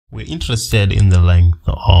We're interested in the length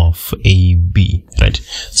of AB, right?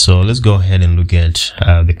 So let's go ahead and look at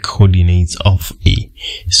the coordinates of A.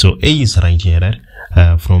 So A is right here, right?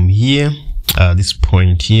 From here, this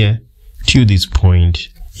point here to this point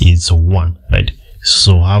is 1, right?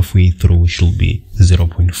 So halfway through should be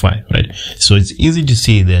 0.5, right? So it's easy to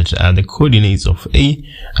say that the coordinates of A,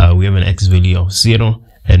 we have an x value of 0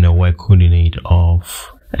 and a y coordinate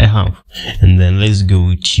of a half. And then let's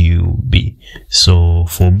go to B. So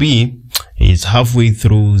for B, it's halfway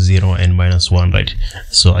through 0 and minus 1, right?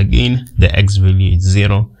 So again, the x value is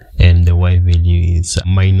 0 and the y value is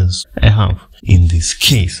minus a half in this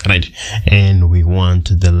case, right? And we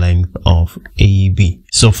want the length of AB.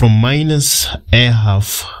 So from minus a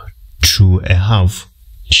half to a half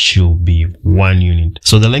should be 1 unit.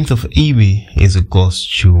 So the length of AB is equals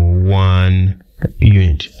to 1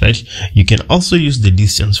 unit, right? You can also use the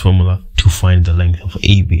distance formula to find the length of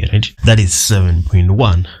AB, right? That is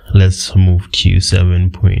 7.1. Let's move to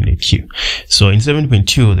 7.2. So in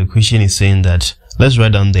 7.2, the question is saying that let's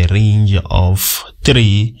write down the range of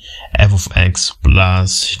 3 f of x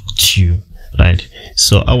plus 2, right?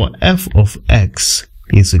 So our f of x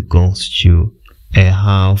is equals to a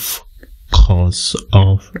half cos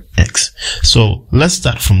of x. So let's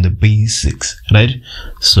start from the basics, right?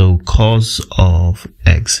 So cos of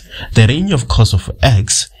x, the range of cos of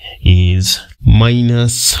x is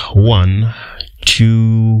minus 1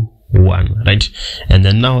 to 1, right? And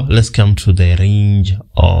then now let's come to the range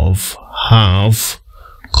of half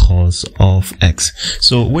cos of x.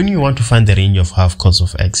 So when you want to find the range of half cos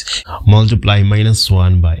of x, multiply minus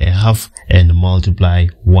 1 by a half and multiply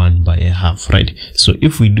 1 by a half, right? So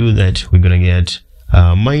if we do that, we're gonna get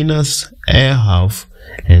minus a half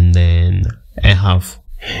and then a half.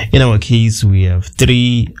 In our case, we have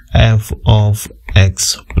 3 f of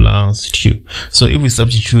x plus 2. So if we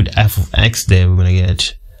substitute f of x there, we're gonna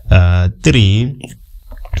get 3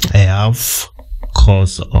 f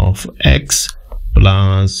cos of x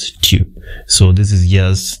plus 2. So this is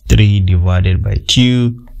just 3 divided by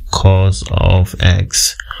 2 cos of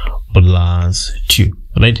x plus 2,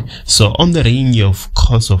 right? So on the range of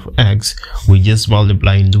cos of x, we just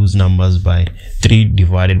multiplying those numbers by 3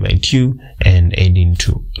 divided by 2 and adding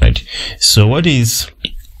 2, right? So what is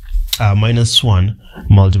minus 1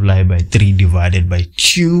 multiplied by 3 divided by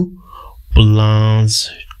 2 plus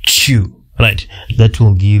 2? Right, that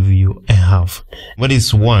will give you a half. What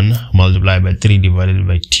is 1 multiplied by 3 divided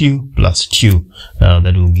by 2 plus 2?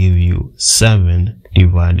 That will give you 7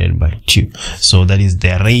 divided by 2. So that is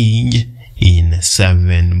the range in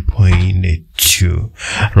 7.2,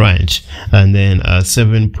 right? And then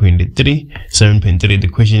 7.3, the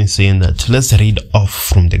question is saying that let's read off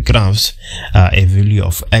from the graphs a value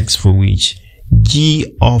of x for which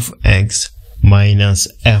g of x minus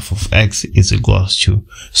f of x is equals to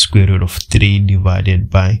square root of 3 divided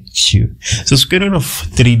by 2. So square root of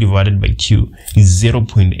 3 divided by 2 is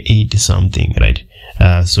 0.8 something, right?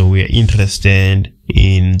 So we are interested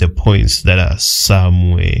in the points that are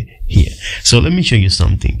somewhere here. So let me show you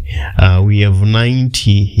something. We have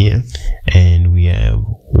 90 here and we have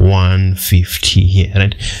 150 here,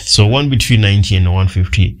 right? So one between 90 and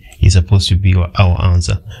 150 is supposed to be our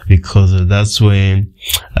answer, because that's when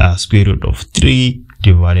square root of 3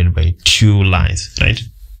 divided by 2 lies, right?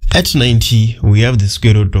 At 90, we have the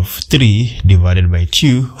square root of 3 divided by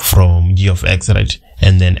 2 from g of x, right?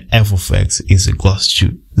 And then f of x is equals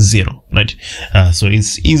to 0, right? So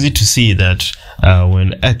it's easy to see that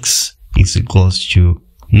when x is equals to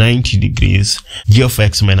 90 degrees, g of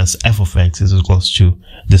x minus f of x is equals to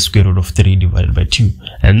the square root of 3 divided by 2.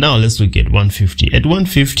 And now let's look at 150. At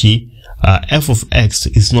 150, f of x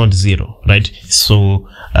is not 0, right? So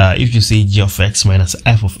if you say g of x minus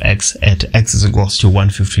f of x at x is equals to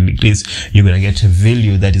 150 degrees, you're gonna get a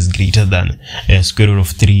value that is greater than square root of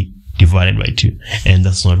 3 divided by 2, and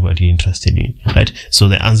that's not what you're interested in, right? So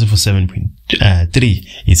the answer for 7.3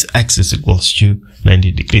 is x is equals to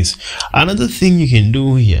 90 degrees. Another thing you can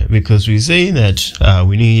do here, because we say that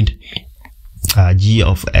we need g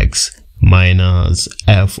of x minus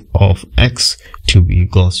f of x to be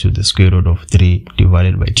equals to the square root of 3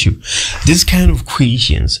 divided by 2. These kind of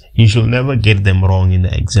equations, you should never get them wrong in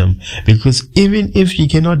the exam, because even if you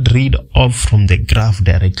cannot read off from the graph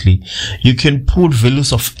directly, you can put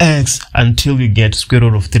values of x until you get square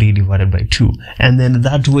root of 3 divided by 2, and then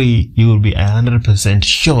that way you will be 100%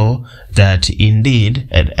 sure that indeed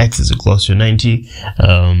at x is equals to 90,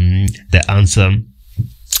 the answer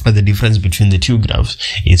the difference between the two graphs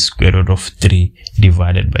is square root of 3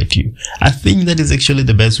 divided by 2. I think that is actually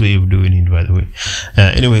the best way of doing it, by the way.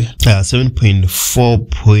 Anyway,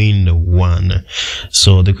 7.4.1.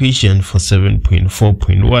 So the question for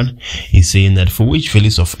 7.4.1 is saying that for which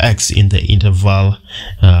values of x in the interval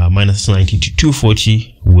minus 90 to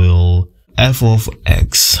 240 will f of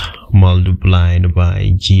x multiplied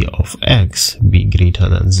by g of x be greater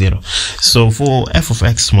than 0. So for f of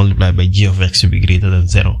x multiplied by g of x to be greater than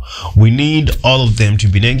 0, we need all of them to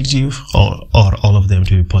be negative or all of them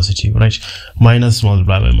to be positive, right? Minus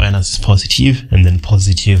multiplied by minus is positive, and then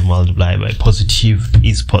positive multiplied by positive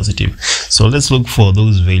is positive. So let's look for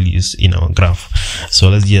those values in our graph. So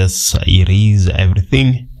let's just erase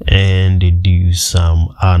everything and do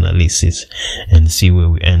some analysis and see where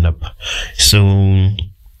we end up. So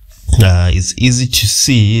it's easy to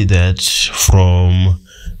see that from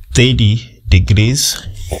 30 degrees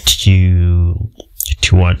to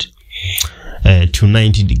what? To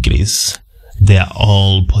 90 degrees, they are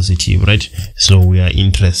all positive, right? So we are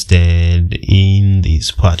interested in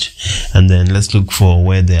this part, and then let's look for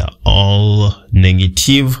where they are all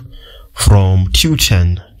negative. From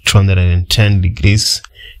 210 degrees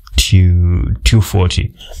to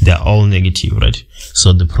 240, they are all negative, right?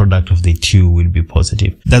 So the product of the two will be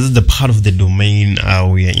positive. That is the part of the domain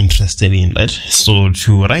we are interested in, right? So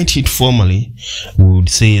to write it formally, we would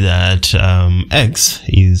say that x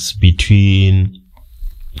is between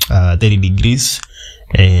 30 degrees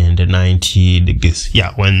and 90 degrees.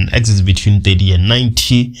 Yeah, when x is between 30 and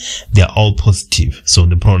 90, they are all positive, so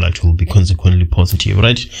the product will be consequently positive,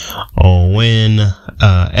 right? Or when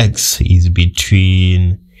x is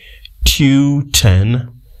between 210,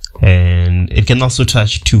 and it can also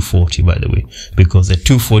touch 240, by the way, because at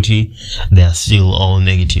 240 they are still all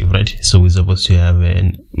negative, right? So we're supposed to have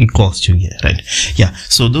an equals to here, right? Yeah,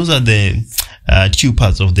 so those are the two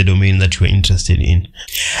parts of the domain that we're interested in.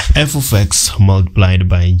 F of x multiplied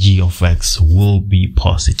by g of x will be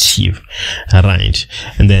positive, right?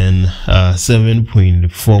 And then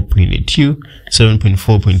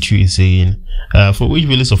 7.4.2 is saying for which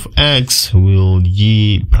values of x will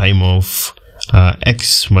g prime of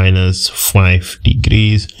x minus 5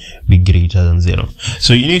 degrees be greater than 0.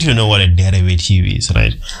 So you need to know what a derivative is,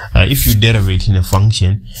 right? If you derivate in a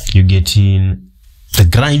function, you get in the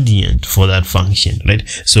gradient for that function, right?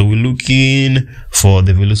 So we're looking for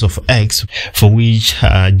the values of x for which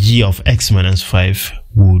g of x minus 5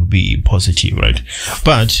 would be positive, right?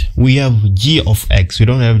 But we have g of x, we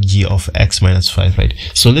don't have g of x minus 5, right?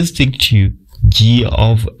 So let's stick to g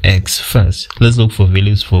of x first. Let's look for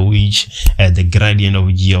values for which the gradient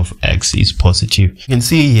of g of x is positive. You can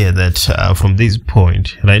see here that from this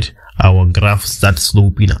point, right, our graph starts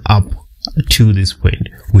sloping up to this point.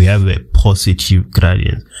 We have a positive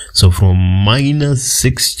gradient. So from minus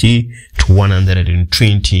 60 to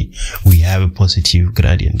 120, we have a positive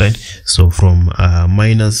gradient, right? So from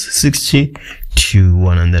minus 60 to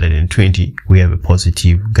 120, we have a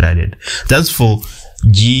positive gradient. That's for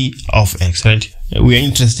g of x, right? We are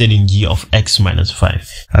interested in g of x minus 5.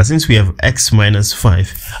 Since we have x minus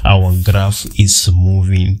 5, our graph is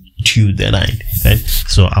moving to the right, right?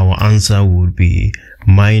 So our answer would be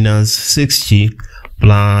minus 60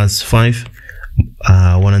 plus 5,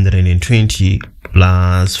 120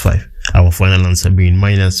 plus 5. Our final answer being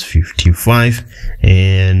minus 55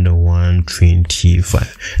 and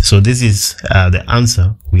 125. So this is the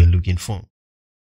answer we are looking for.